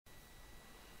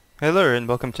Hello and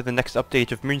welcome to the next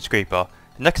update of Moonscraper.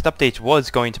 The next update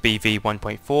was going to be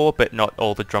v1.4, but not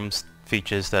all the drums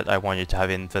features that I wanted to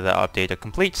have in for that update are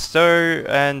complete,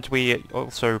 and we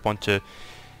also want to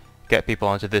get people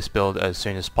onto this build as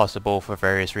soon as possible for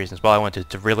various reasons. Well, I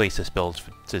wanted to release this build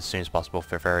as soon as possible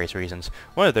for various reasons.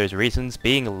 One of those reasons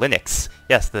being Linux.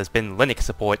 Yes, there's been Linux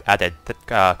support added.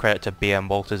 Credit to BM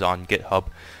Walters on GitHub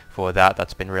for that.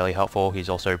 That's been really helpful. He's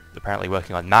also apparently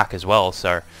working on Mac as well,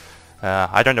 so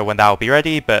I don't know when that will be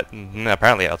ready, but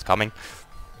apparently that's coming.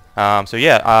 The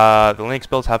Linux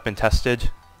builds have been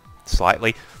tested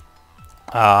slightly.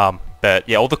 But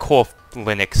yeah, all the core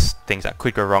Linux things that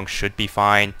could go wrong should be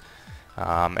fine.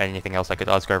 Anything else that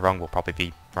does go wrong will probably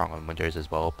be wrong on Windows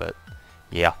as well, but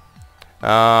yeah.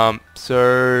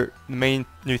 So the main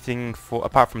new thing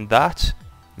apart from that,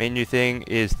 main new thing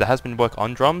is there has been work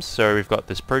on drums. So we've got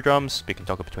this Pro Drums. We can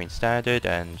toggle between standard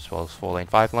and as well as 4-lane,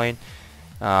 5-lane.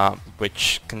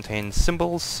 Which contains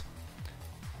cymbals.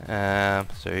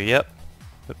 Yep.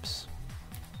 Oops.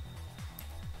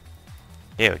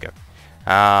 Here we go.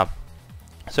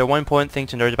 So one important thing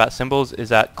to note about cymbals is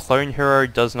that Clone Hero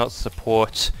does not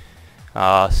support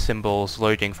cymbals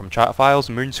loading from chart files.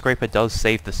 Moonscraper does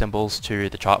save the cymbals to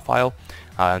the chart file.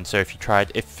 And so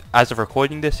as of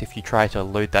recording this, if you try to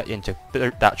load that into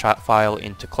that chart file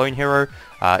into Clone Hero,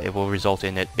 it will result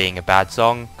in it being a bad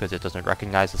song because it doesn't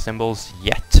recognize the cymbals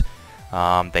yet.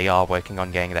 They are working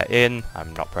on getting that in.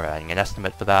 I'm not providing an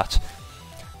estimate for that.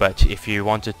 But if you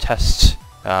want to test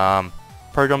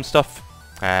program stuff,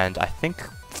 and I think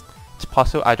it's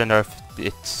possible, I don't know if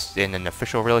it's in an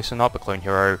official release or not, but Clone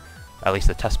Hero, at least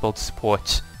the test builds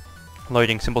support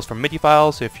loading cymbals from Midi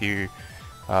files. So if you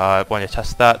want to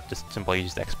test that, just simply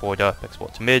use the exporter,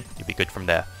 export to mid, you'll be good from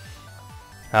there.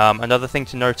 Another thing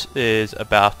to note is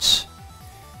about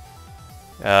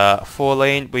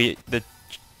 4-lane.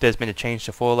 There's been a change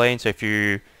to 4-lane, so if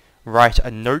you write a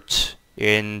note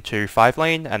into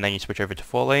 5-lane and then you switch over to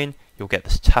 4-lane, you'll get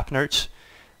this tap note.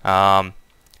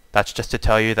 That's just to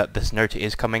tell you that this note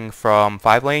is coming from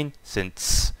 5-lane,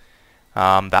 since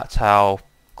that's how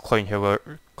Clone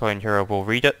Hero will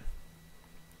read it.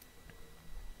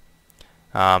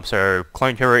 So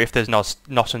Clone Hero, if there's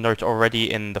not a note already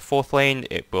in the 4th lane,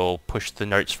 it will push the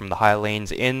notes from the higher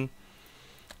lanes in.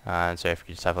 And so if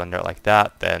you just have a note like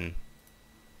that, then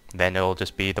it'll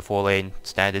just be the 4-lane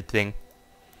standard thing.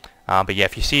 But yeah,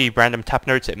 if you see random tap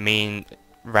notes,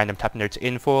 random tap notes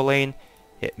in 4-lane,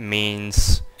 it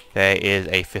means there is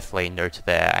a 5th lane note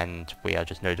there, and we are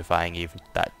just notifying you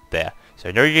that there.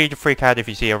 So no need to freak out if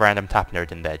you see a random tap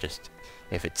note in there. Just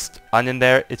if it's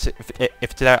if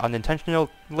it's there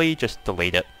unintentionally, just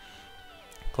delete it.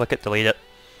 Click it, delete it.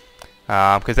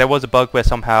 Because there was a bug where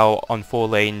somehow on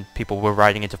 4-lane people were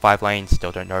riding into 5-lane.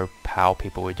 Still don't know how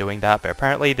people were doing that, but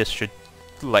apparently this should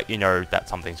let you know that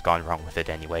something's gone wrong with it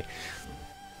anyway.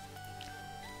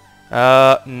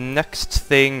 Next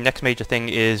major thing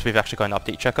is we've actually got an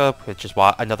update checker, which is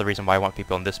another reason why I want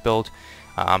people on this build.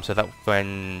 So that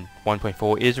when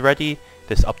 1.4 is ready,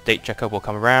 this update checker will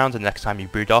come around, and the next time you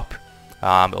boot up,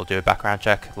 it'll do a background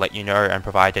check, let you know, and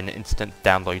provide an instant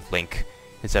download link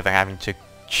instead of having to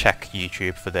check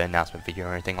YouTube for the announcement video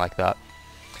or anything like that.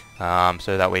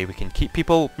 So that way we can keep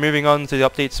people moving on to the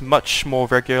updates much more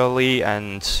regularly,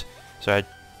 and so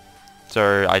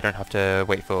I don't have to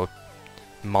wait for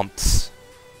months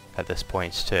at this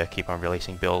point to keep on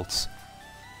releasing builds.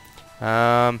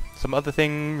 Some other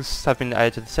things have been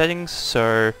added to the settings,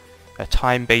 so a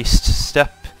time-based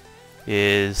step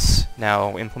is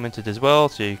now implemented as well,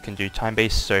 so you can do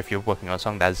time-based. So if you're working on a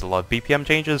song that has a lot of BPM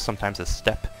changes, sometimes a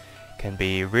step can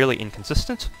be really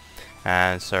inconsistent,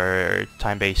 and so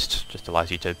time-based just allows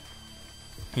you to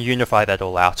unify that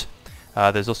all out.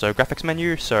 There's also a graphics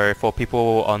menu, so for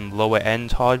people on lower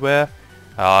end hardware,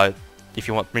 if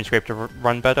you want Moonscraper to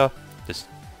run better, just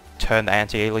turn the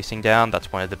anti-aliasing down.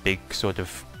 That's one of the big sort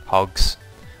of hogs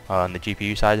on the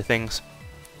GPU side of things.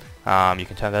 You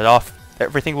can turn that off.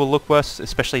 Everything will look worse,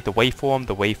 especially the waveform.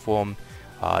 The waveform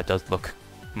does look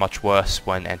much worse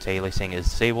when anti-aliasing is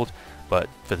disabled, but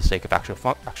for the sake of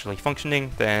actually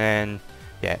functioning, then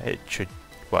yeah, it should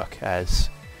work as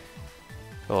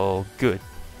all good.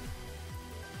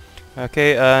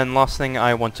 Okay, and last thing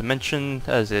I want to mention,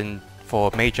 as in for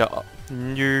major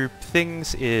new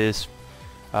things, is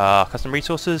custom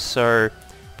resources. So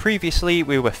previously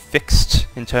we were fixed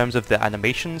in terms of the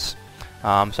animations.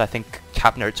 So I think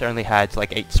cap notes only had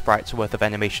like 8 sprites worth of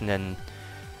animation, and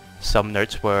some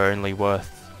notes were only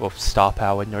star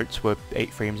power notes were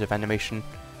 8 frames of animation,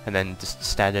 and then just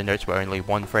standard notes were only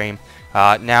 1 frame.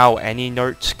 Now any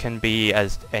note can be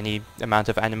as any amount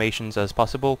of animations as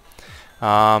possible.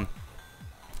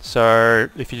 So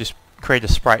if you just create a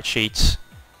sprite sheet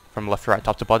from left to right,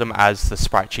 top to bottom, as the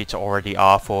sprite sheets already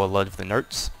are for a lot of the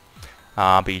notes,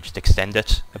 but you just extend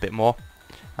it a bit more.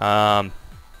 And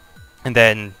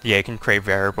then, yeah, you can create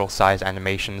variable size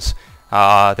animations.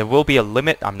 There will be a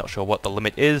limit. I'm not sure what the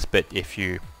limit is, but if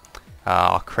you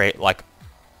create like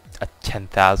a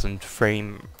 10,000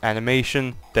 frame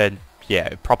animation, then yeah,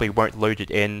 it probably won't load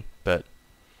it in, but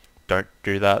don't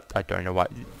do that. I don't know why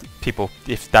people,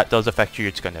 if that does affect you,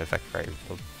 it's going to affect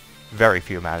very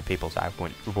few amount of people, so I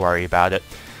wouldn't worry about it.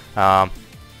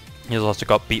 You've also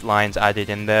got beat lines added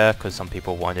in there, because some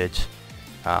people wanted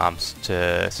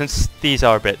since these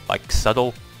are a bit like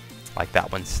subtle, like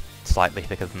that one's slightly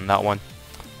thicker than that one,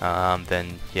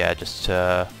 then yeah, just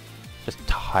to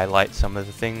highlight some of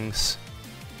the things,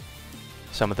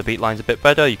 some of the beat lines a bit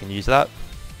better, you can use that.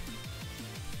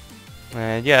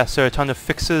 And yeah, so a ton of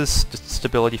fixes, just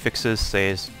stability fixes.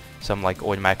 There's some like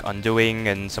automatic undoing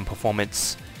and some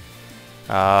performance,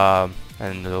 and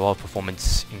a lot of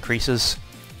performance increases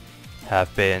are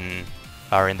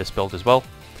in this build as well.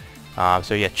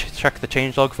 So yeah, check the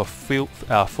changelog for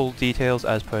full details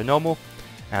as per normal,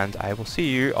 and I will see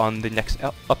you on the next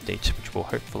update, which will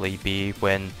hopefully be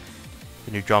when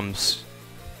the new drums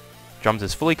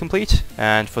is fully complete,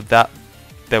 and for that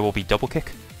there will be double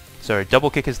kick. So double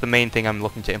kick is the main thing I'm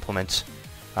looking to implement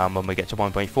when we get to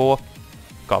 1.4.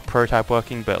 Got a prototype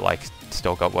working, but like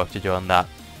still got work to do on that.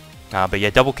 But yeah,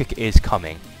 double kick is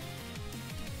coming,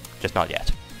 just not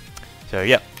yet. So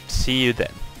yeah, see you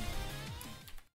then.